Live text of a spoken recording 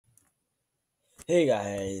Hey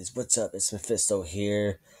guys, what's up? It's Mephisto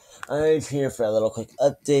here. I'm here for a little quick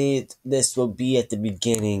update. This will be at the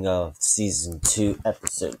beginning of season 4,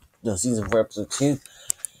 episode 2.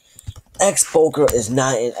 X-Poker is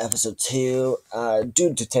not in episode 2.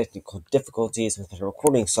 Due to technical difficulties with the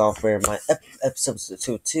recording software, my episode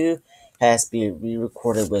 2 has to be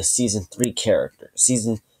re-recorded with season 3 characters.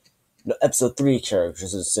 Episode 3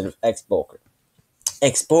 characters instead of X-Poker.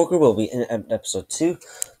 X-Poker will be in episode 2,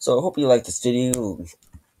 so I hope you like this video.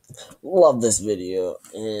 Love this video,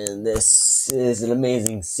 and this is an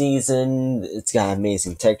amazing season. It's got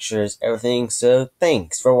amazing textures, everything, so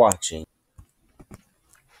thanks for watching.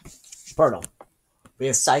 Furno. We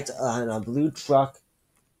have sights on a blue truck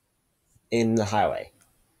in the highway.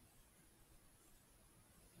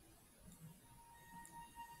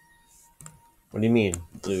 What do you mean,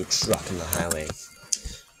 blue truck in the highway?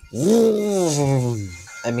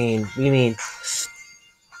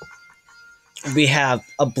 We have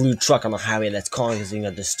a blue truck on the highway that's causing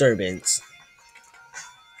a disturbance.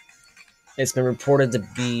 It's been reported to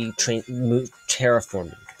be terraforming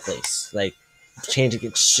the place, like changing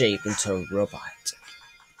its shape into a robot.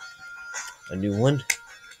 A new one?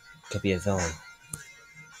 Could be a villain.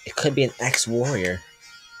 It could be an ex-warrior.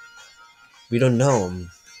 We don't know.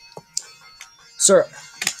 Sir,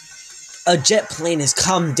 a jet plane has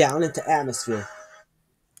come down into atmosphere.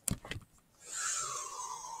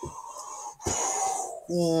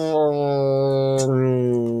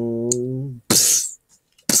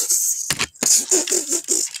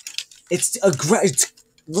 It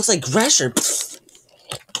looks like Gresher.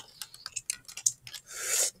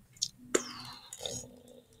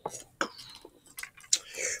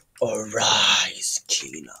 Arise,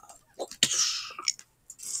 Kina.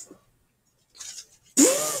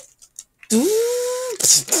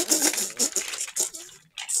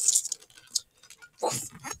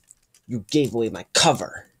 You gave away my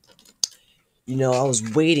cover. You know, I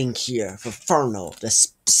was waiting here for Furno to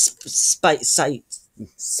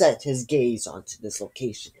set his gaze onto this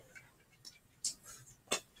location.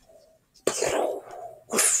 Did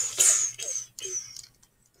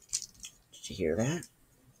you hear that?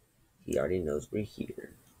 He already knows we're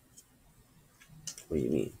here. What do you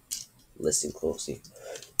mean? Listen closely.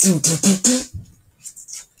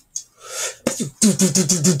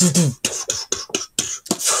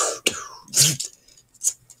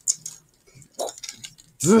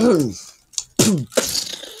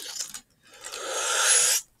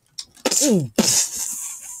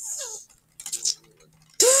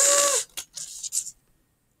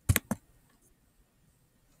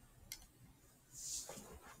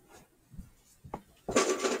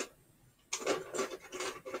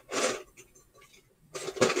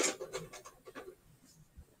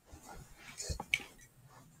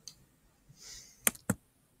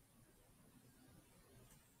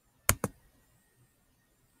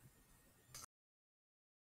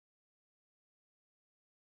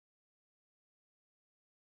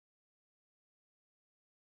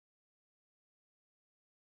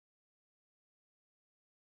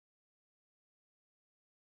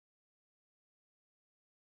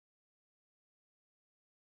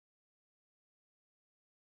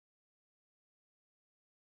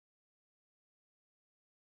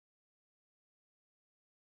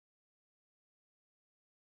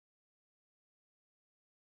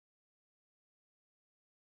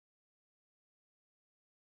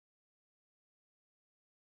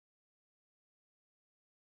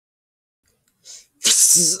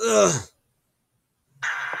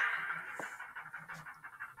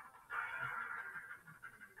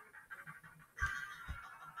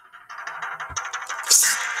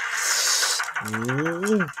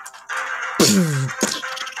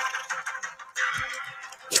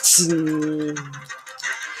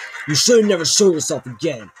 You should never show yourself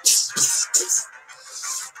again.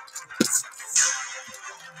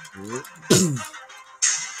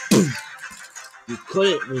 You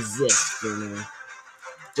couldn't resist, Furno.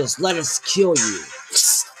 Just let us kill you.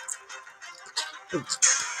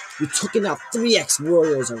 You've taken out 3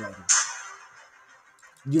 ex-warriors already.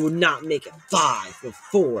 You will not make it 5 or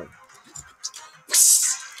 4.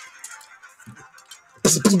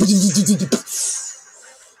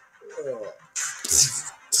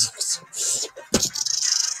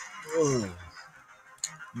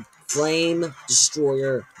 Flame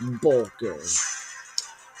Destroyer Bulker.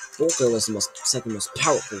 Bulker was the second most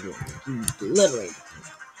powerful one. He obliterated him.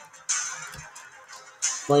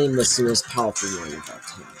 Flame was the most powerful one of our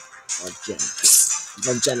time.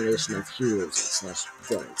 Our generation of heroes slash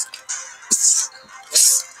villains.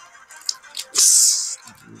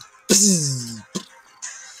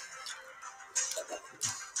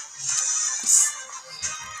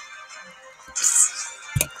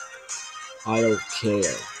 I don't care.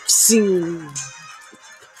 Sing.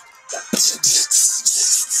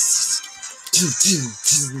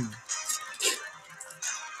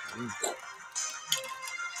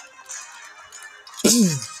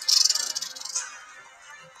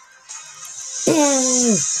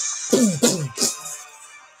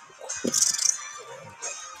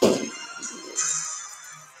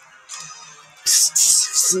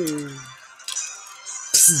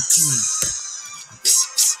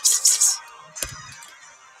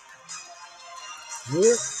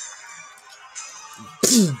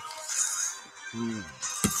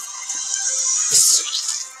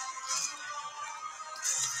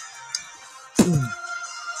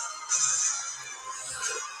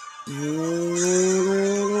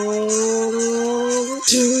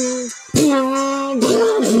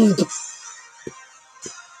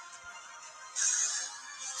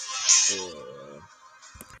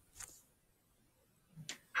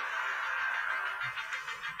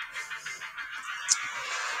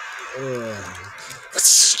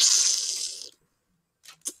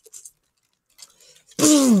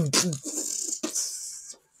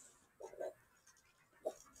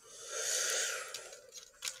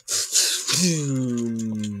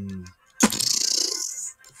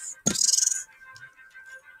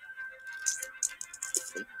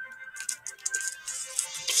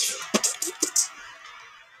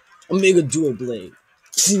 Omega Dual Blade.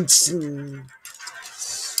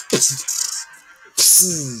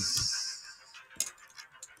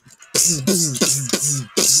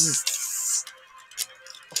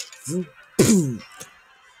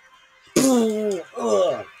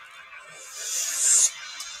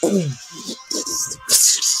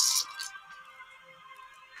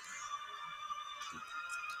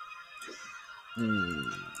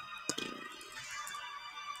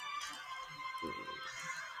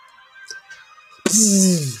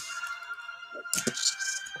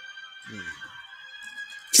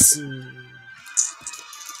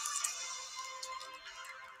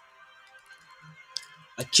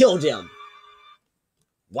 I killed him.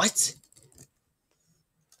 What?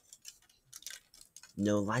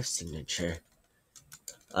 No life signature.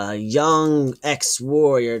 A young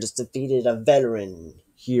ex-warrior just defeated a veteran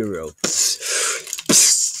hero.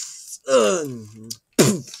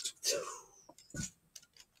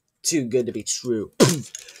 Too good to be true.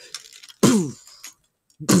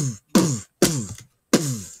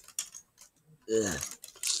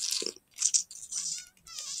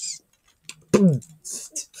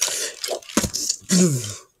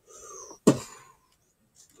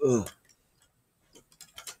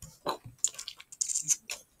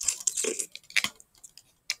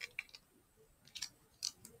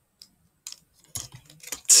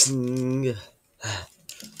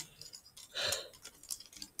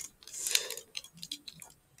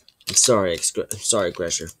 I'm sorry,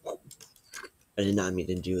 Gresher. I did not mean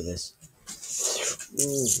to do this.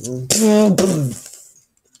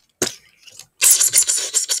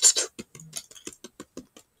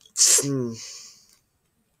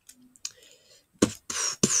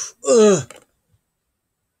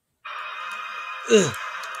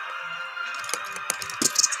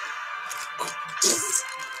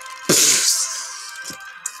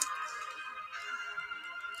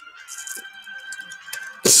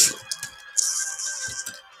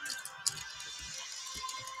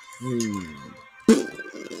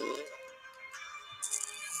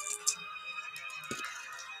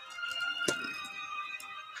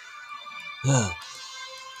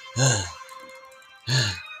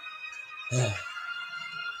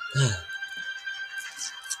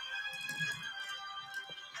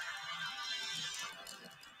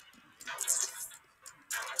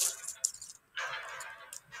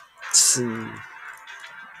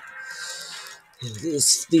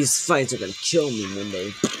 These fights are gonna kill me one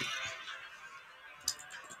day.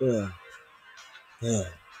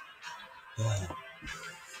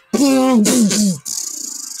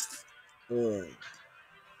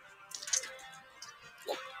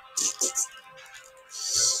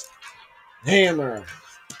 Hammer.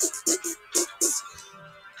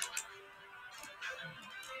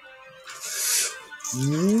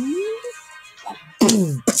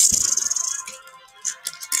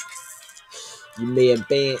 You may have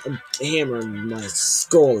hammered my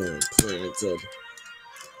skull implanted.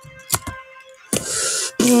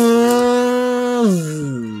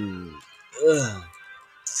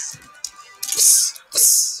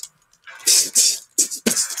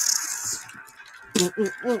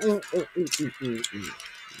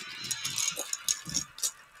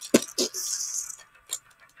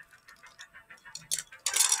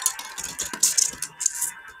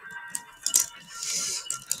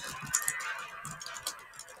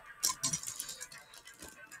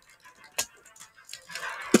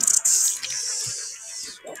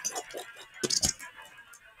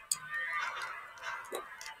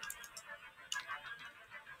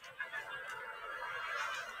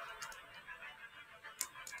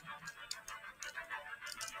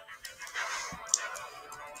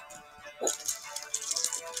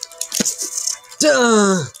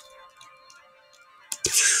 Duh.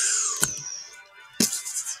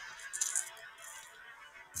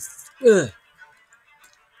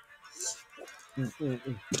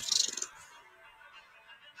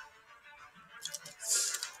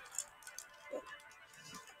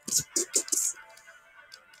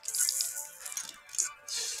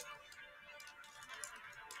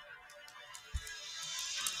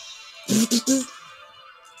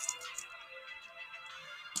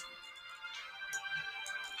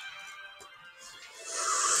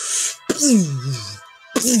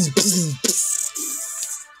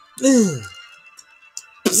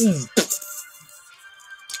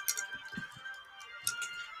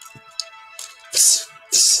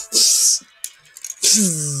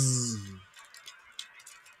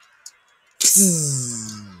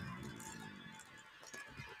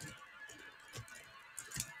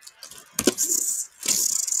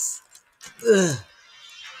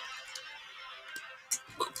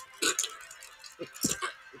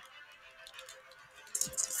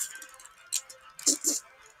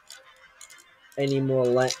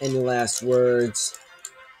 Any last words?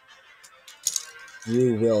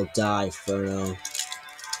 You will die, Furno.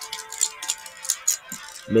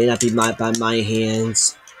 May not be by my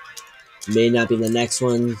hands. May not be the next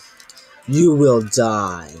one. You will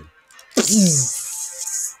die.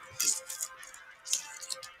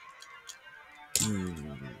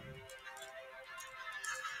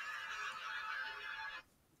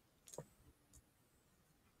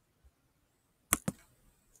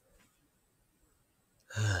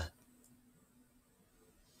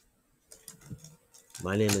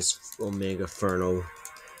 My name is Omega Furno,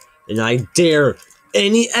 and I dare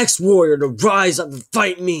any X-Warrior to rise up and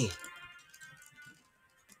fight me!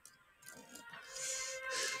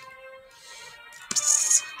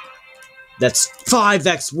 That's 5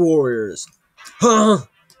 X-Warriors! Huh?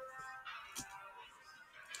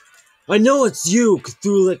 I know it's you,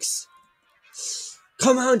 Cthulix!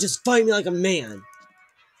 Come out and just fight me like a man!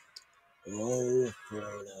 Oh,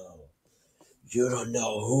 Furno. You don't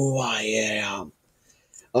know who I am.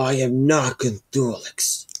 I am not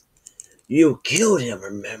Cthulix. You killed him,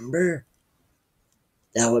 remember?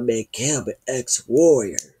 That would make him an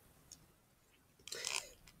X-Warrior.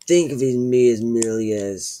 Think of me as merely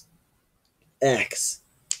as X-King.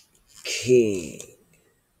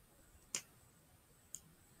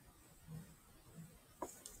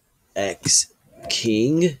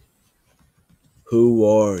 X-King? Who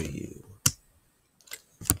are you?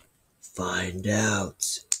 Find out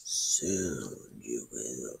soon, you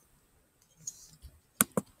will.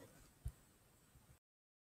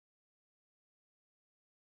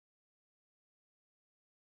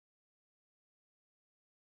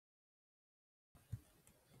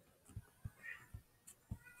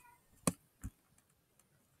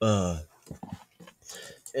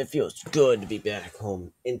 It feels good to be back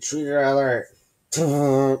home. Intruder alert.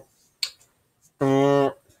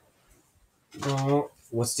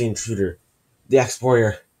 What's the intruder? The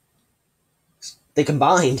X-Warrior. They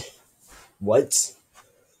combined. What?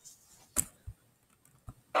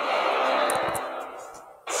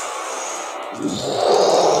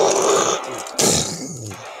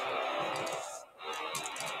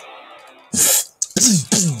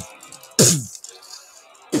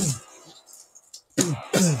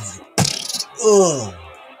 Ugh.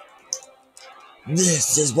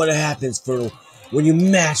 This is what happens for when you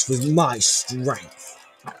match with my strength.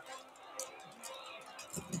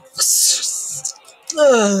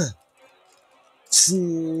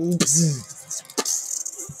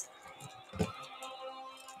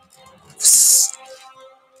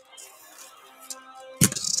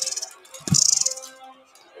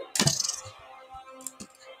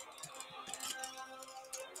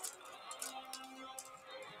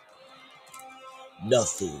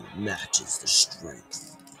 Nothing matches the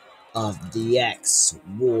strength of the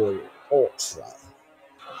X-Warrior Ultra.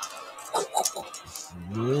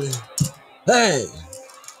 Hey!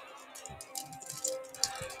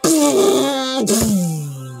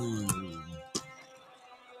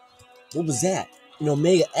 What was that? An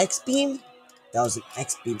Omega X-Beam? That was an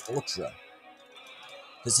X-Beam Ultra.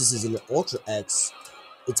 Because this is an Ultra X,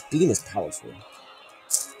 its beam is powerful.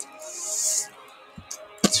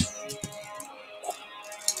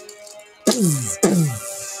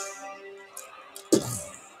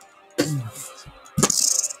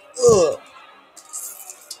 Ugh.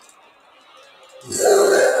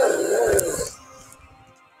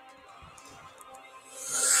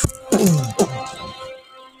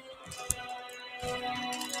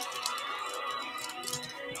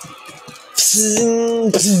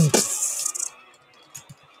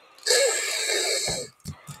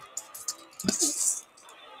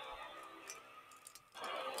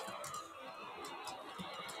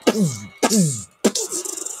 You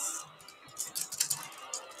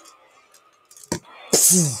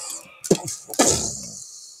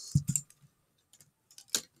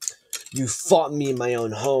fought me in my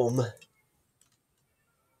own home.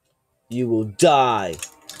 You will die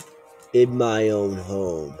in my own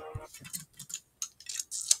home.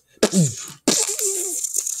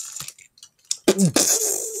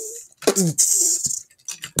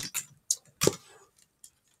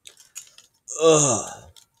 Ugh.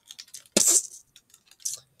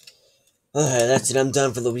 Alright, that's it. I'm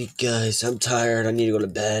done for the week, guys. I'm tired. I need to go to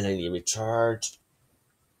bed. I need to recharge.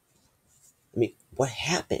 I mean, what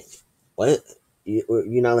happened? What?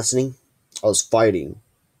 You're not listening? I was fighting.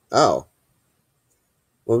 Oh.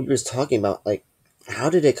 Well, we were just talking about, like, how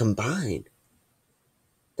did it combine?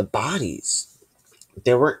 The bodies.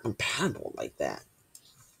 They weren't compatible like that.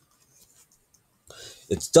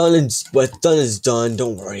 It's done, and what's done is done.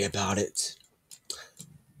 Don't worry about it.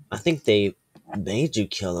 I think they made you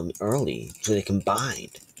kill them early, so they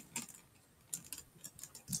combined.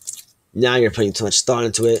 Now you're putting too much thought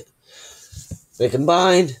into it. They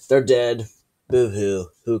combined, they're dead. Boo-hoo,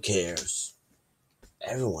 who cares?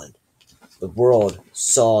 Everyone, the world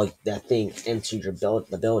saw that thing enter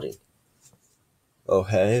the building.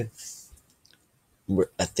 Okay?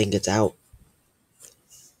 I think it's out.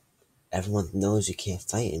 Everyone knows you can't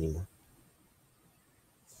fight anymore.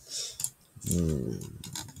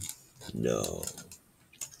 No.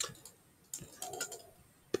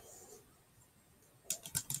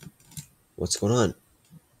 What's going on?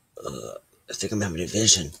 I think I'm having a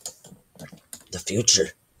vision. The future.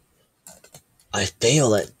 I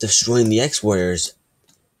fail at destroying the X-Warriors.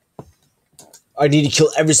 I need to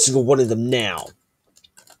kill every single one of them now.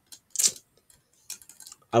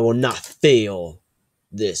 I will not fail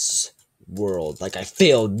this world like I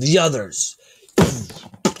failed the others.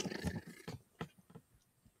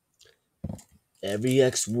 Every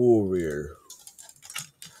X-Warrior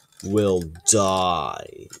will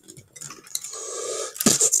die.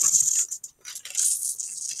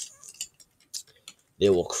 They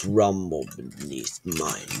will crumble beneath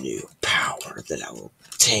my new power that I will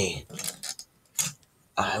obtain.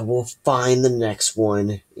 I will find the next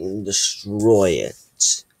one and destroy it.